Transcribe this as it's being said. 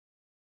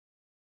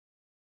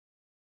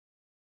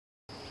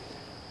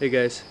Hey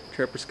guys,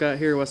 Trapper Scott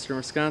here, Western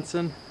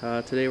Wisconsin.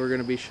 Today we're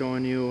going to be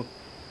showing you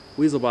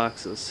weasel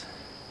boxes.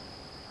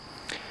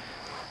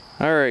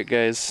 Alright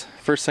guys,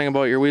 first thing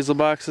about your weasel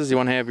boxes, you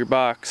want to have your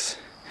box.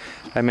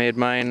 I made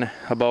mine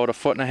about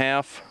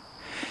 1.5 feet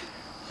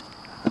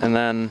and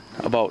then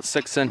about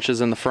 6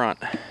 inches in the front.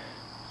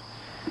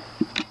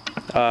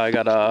 I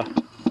got a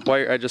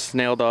wire, I just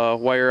nailed a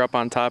wire up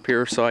on top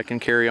here so I can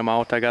carry them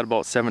out. I got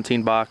about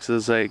 17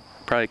 boxes. I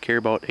probably carry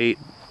about 8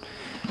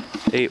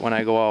 when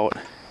I go out.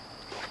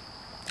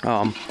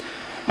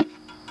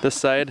 This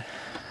side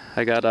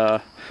I got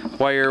a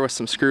wire with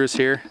some screws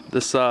here.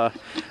 This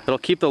it'll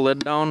keep the lid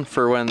down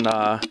for when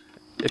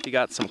if you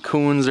got some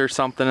coons or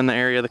something in the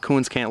area, the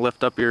coons can't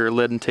lift up your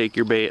lid and take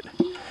your bait.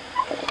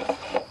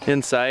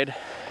 Inside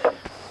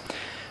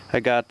I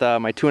got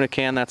my tuna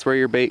can, that's where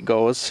your bait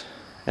goes.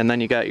 And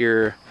then you got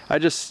your,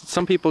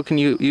 some people can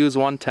use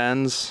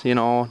 110s, you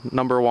know,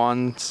 number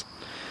 1s,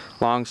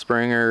 long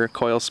spring or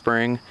coil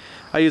spring.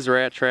 I use a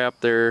rat trap.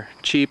 They're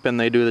cheap and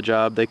they do the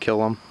job. They kill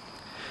them.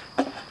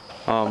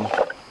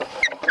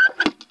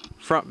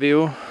 Front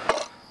view,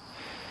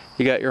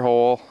 you got your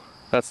hole.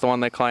 That's the one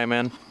they climb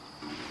in.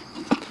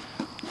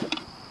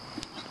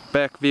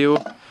 Back view,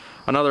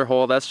 another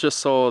hole. That's just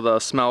so the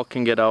smell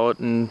can get out,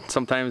 and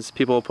sometimes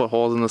people put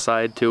holes in the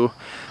side too,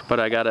 but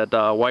I got it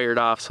wired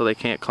off so they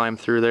can't climb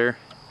through there.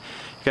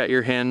 You got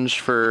your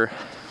hinge for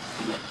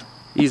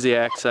easy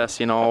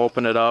access, you know,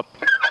 open it up,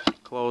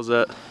 close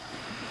it.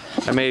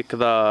 I make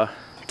the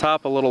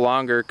top a little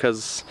longer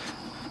because,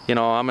 you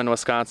know, I'm in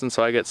Wisconsin,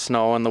 so I get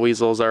snow and the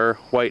weasels are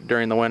white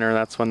during the winter.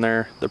 That's when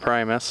they're the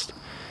primest.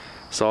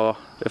 So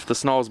if the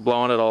snow's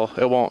blowing,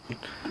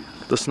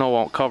 the snow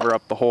won't cover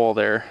up the hole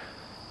there.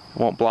 It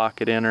won't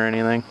block it in or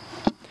anything.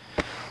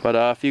 But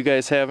if you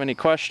guys have any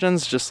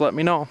questions, just let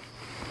me know.